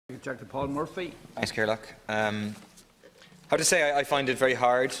Dr. Paul Murphy. Thanks, Caroline. How to say, I find it very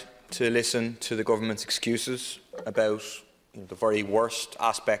hard to listen to the government's excuses about the very worst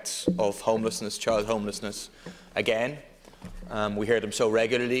aspects of homelessness, child homelessness. Again, we hear them so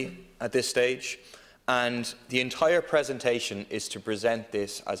regularly at this stage, and the entire presentation is to present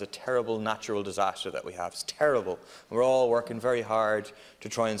this as a terrible natural disaster that we have. It's terrible. We're all working very hard to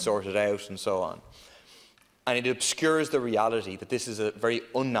try and sort it out and so on. And it obscures the reality that this is a very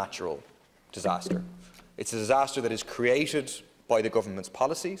unnatural disaster. It's a disaster that is created by the government's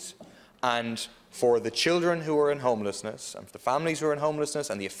policies, and for the children who are in homelessness and for the families who are in homelessness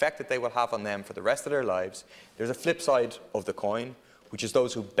and the effect that they will have on them for the rest of their lives, there's a flip side of the coin, which is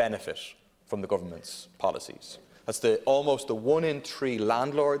those who benefit from the government's policies. That's almost the 1 in 3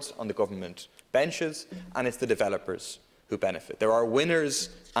 landlords on the government benches, and it's the developers who benefit. There are winners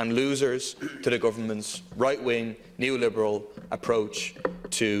and losers to the government's right-wing neoliberal approach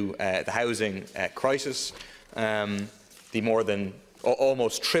to the housing crisis. The more than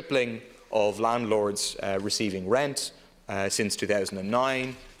almost tripling of landlords receiving rent since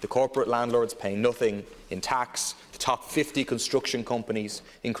 2009, the corporate landlords paying nothing in tax, the top 50 construction companies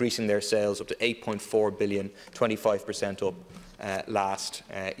increasing their sales up to 8.4 billion, 25% up last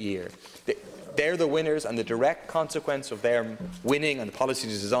year. They're the winners, and the direct consequence of their winning and the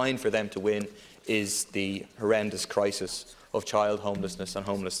policies designed for them to win is the horrendous crisis of child homelessness and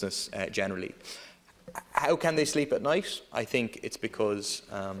homelessness generally. How can they sleep at night? I think it's because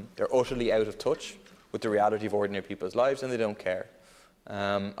they're utterly out of touch with the reality of ordinary people's lives, and they don't care.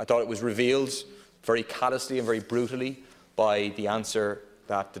 I thought it was revealed very callously and very brutally by the answer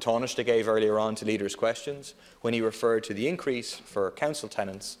that the Taoiseach gave earlier on to leaders' questions when he referred to the increase for council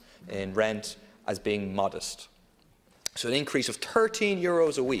tenants in rent as being modest. So an increase of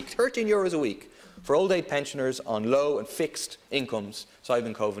 €13 a week, €13 a week for old age pensioners on low and fixed incomes,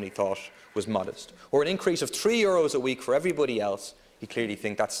 Simon Coveney thought was modest. Or an increase of €3 a week for everybody else, he clearly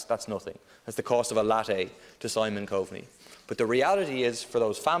thinks that's nothing. That's the cost of a latte to Simon Coveney. But the reality is, for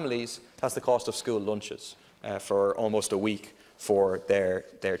those families, that's the cost of school lunches for almost a week for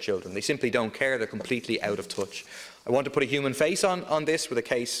their children. They simply don't care. They're completely out of touch. I want to put a human face on this with a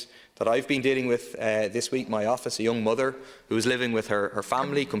case that I've been dealing with this week. My office, a young mother who was living with her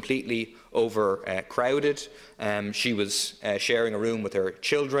family, completely overcrowded. She was sharing a room with her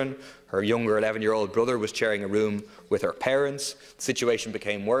children. Her younger 11-year-old brother was sharing a room with her parents. The situation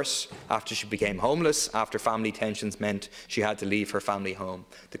became worse after she became homeless, after family tensions meant she had to leave her family home.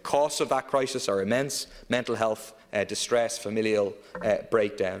 The costs of that crisis are immense: mental health, distress, familial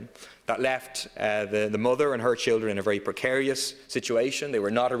breakdown. That left the mother and her children in a very precarious situation. They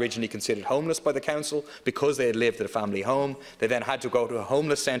were not originally considered homeless by the council because they had lived at a family home. They then had to go to a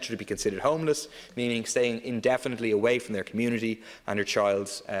homeless centre to be considered homeless, meaning staying indefinitely away from their community and their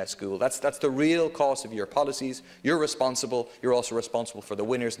child's school. That's the real cost of your policies. You're responsible. You're also responsible for the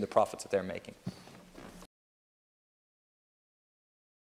winners and the profits that they're making.